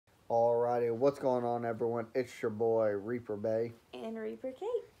Alrighty, what's going on, everyone? It's your boy Reaper Bay, and Reaper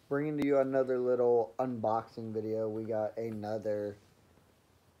Kate, bringing to you another little unboxing video. We got another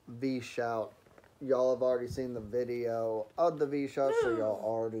Vshout. Y'all have already seen the video of the Vshout, so y'all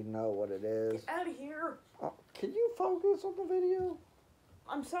already know what it is. Get out of here! Can you focus on the video?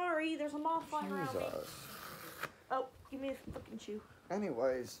 I'm sorry, there's a moth flying around me. Oh, give me a fucking shoe.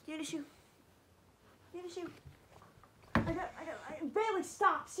 Anyways. Give me a shoe. Give me a shoe. I barely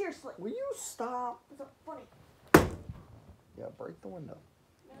stop, seriously. Will you stop? It's not funny. Yeah, break the window.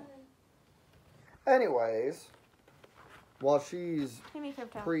 Anyways, while she's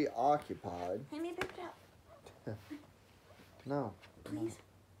preoccupied. Hand me a paper towel. No. Please.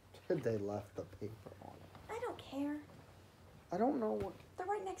 No. They left the paper on it. I don't care. I don't know what. They're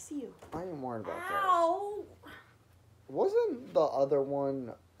right next to you. I ain't worried about that. Ow! Wasn't the other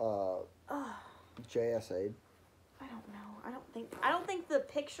one JSA? I don't know. I don't think the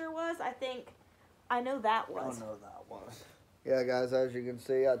picture was. I know that was. I know that was. Yeah, guys, as you can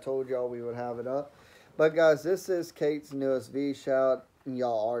see, I told y'all we would have it up. But, guys, this is Kate's newest Vshout.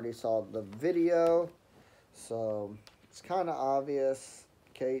 Y'all already saw the video. So, it's kind of obvious.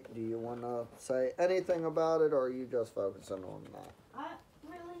 Kate, do you want to say anything about it, or are you just focusing on that?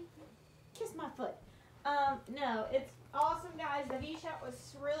 Really? Kiss my foot. No, it's awesome, guys. The Vshout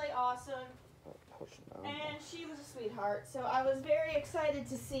was really awesome. And she was a sweetheart, so I was very excited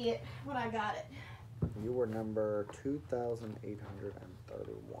to see it when I got it. You were number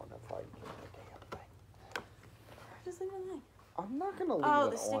 2,831 if I can get the damn thing. Just leave it alone. I'm not going to leave it on on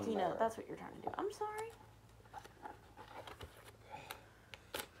the sticky there. note. That's what you're trying to do. I'm sorry.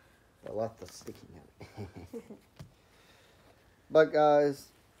 I left the sticky note. But, guys,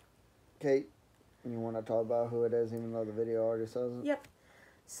 Kate, you want to talk about who it is, even though the video already says it? Yep.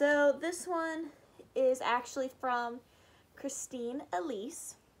 So, this one is actually from Christine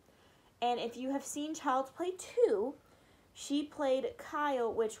Elise. And if you have seen Child's Play 2, she played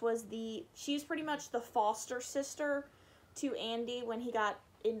Kyle, which was she's pretty much the foster sister to Andy when he got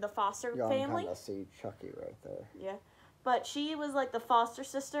in the foster family. You can kind of see Chucky right there. Yeah. But she was like the foster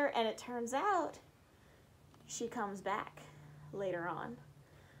sister, and it turns out she comes back later on.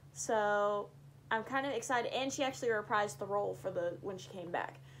 So I'm kind of excited, and she actually reprised the role for when she came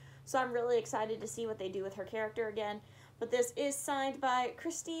back. So I'm really excited to see what they do with her character again. But this is signed by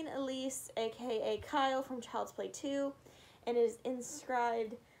Christine Elise, aka Kyle from Child's Play 2, and it is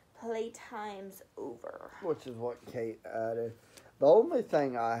inscribed "Playtime's Over," which is what Kate added. The only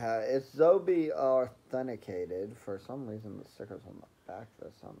thing I had is Zoe authenticated. For some reason, the sticker's on the back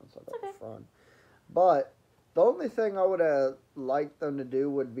this time instead of the front. But the only thing I would have liked them to do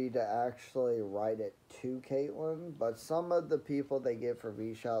would be to actually write it to Caitlin. But some of the people they give for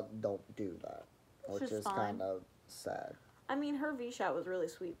Vshout don't do that, which is kind of sad. I mean, her Vshout was really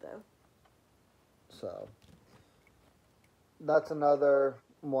sweet, though. So, that's another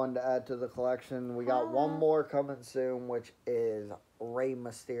one to add to the collection. We got one more coming soon, which is Rey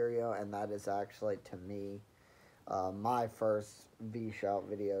Mysterio, and that is actually, to me, my first Vshout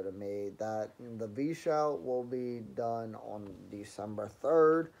video to me. The Vshout will be done on December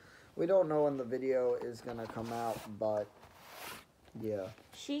 3rd. We don't know when the video is going to come out, but yeah.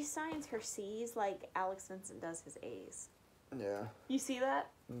 She signs her C's like Alex Vincent does his A's. Yeah. You see that?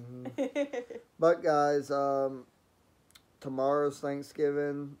 Mm-hmm. But guys, tomorrow's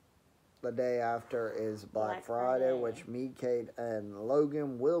Thanksgiving. The day after is Black Friday, which me, Kate, and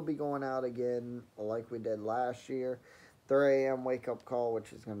Logan will be going out again like we did last year. 3 a.m. wake-up call,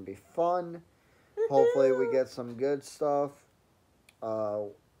 which is going to be fun. Hopefully we get some good stuff.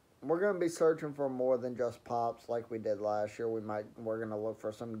 We're going to be searching for more than just pops like we did last year. We're going to look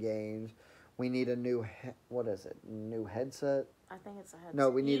for some games. We need a new, new headset? I think it's a headset. No,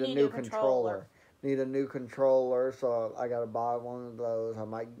 we need a new controller. Need a new controller, so I gotta buy one of those.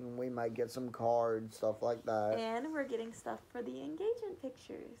 We might get some cards, stuff like that. And we're getting stuff for the engagement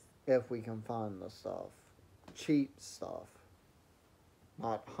pictures. If we can find the stuff. Cheap stuff.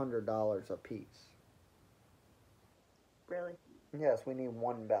 Not $100 a piece. Really? Yes, we need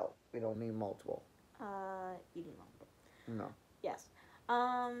one belt. We don't need multiple. You need multiple. No. Yes.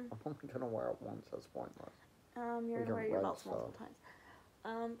 I'm only gonna wear it once, that's pointless. You're gonna wear your belts multiple times.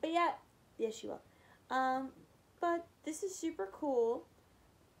 But yeah, yes you will. But this is super cool.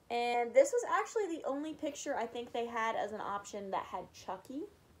 And this was actually the only picture I think they had as an option that had Chucky.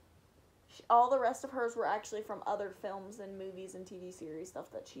 All the rest of hers were actually from other films and movies and TV series stuff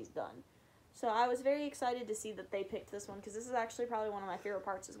that she's done. So I was very excited to see that they picked this one, because this is actually probably one of my favorite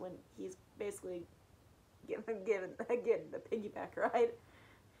parts, is when he's basically getting the piggyback ride.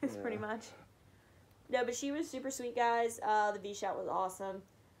 Pretty much. No, but she was super sweet, guys. The Vshout was awesome.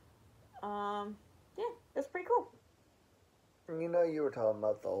 Yeah, that's pretty cool. You know, you were talking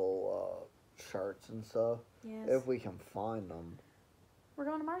about the whole shirts and stuff. Yes. If we can find them. We're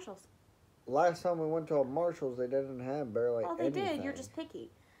going to Marshall's. Last time we went to a Marshall's, they didn't have barely anything. Well, they did. You're just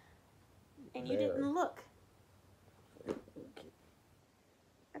picky. And you didn't look.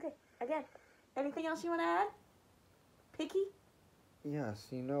 Okay, again. Anything else you want to add? Picky? Yes,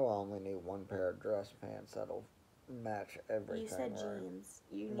 you know I only need one pair of dress pants that'll match everything. You said right? jeans.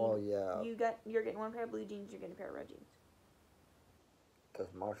 You need, well, yeah. You're getting one pair of blue jeans, you're getting a pair of red jeans. Does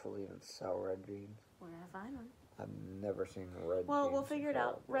Marshall even sell red jeans? We're going to find one. I've never seen red jeans. Well, we'll figure it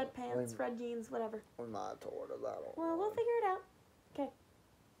out. Red pants, red jeans, whatever. I'm not to order that online. Well, we'll figure it out. Okay.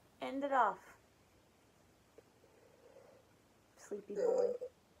 End it off. Sleepy boy.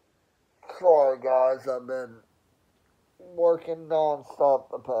 Sorry, guys. I've been working non-stop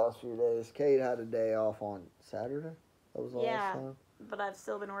the past few days. Kate had a day off on Saturday. That was the last time? But I've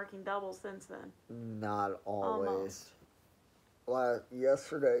still been working double since then. Not always.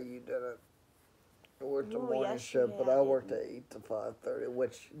 Yesterday you didn't. You worked the morning shift, but I worked at 8 to 5:30,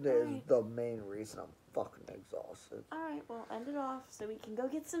 which is the main reason I'm fucking exhausted. Alright, well, end it off so we can go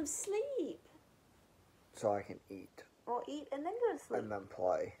get some sleep. So I can eat. We'll eat and then go to sleep. And then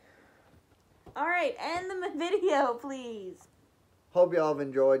play. Alright, end the video, please. Hope y'all have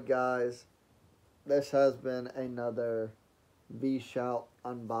enjoyed, guys. This has been another Vshout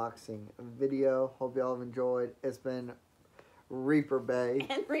unboxing video. Hope y'all have enjoyed. It's been Reaper Bay.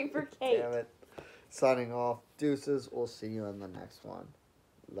 And Reaper Kate. Damn it. Signing off. Deuces. We'll see you in the next one.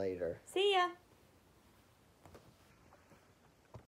 Later. See ya.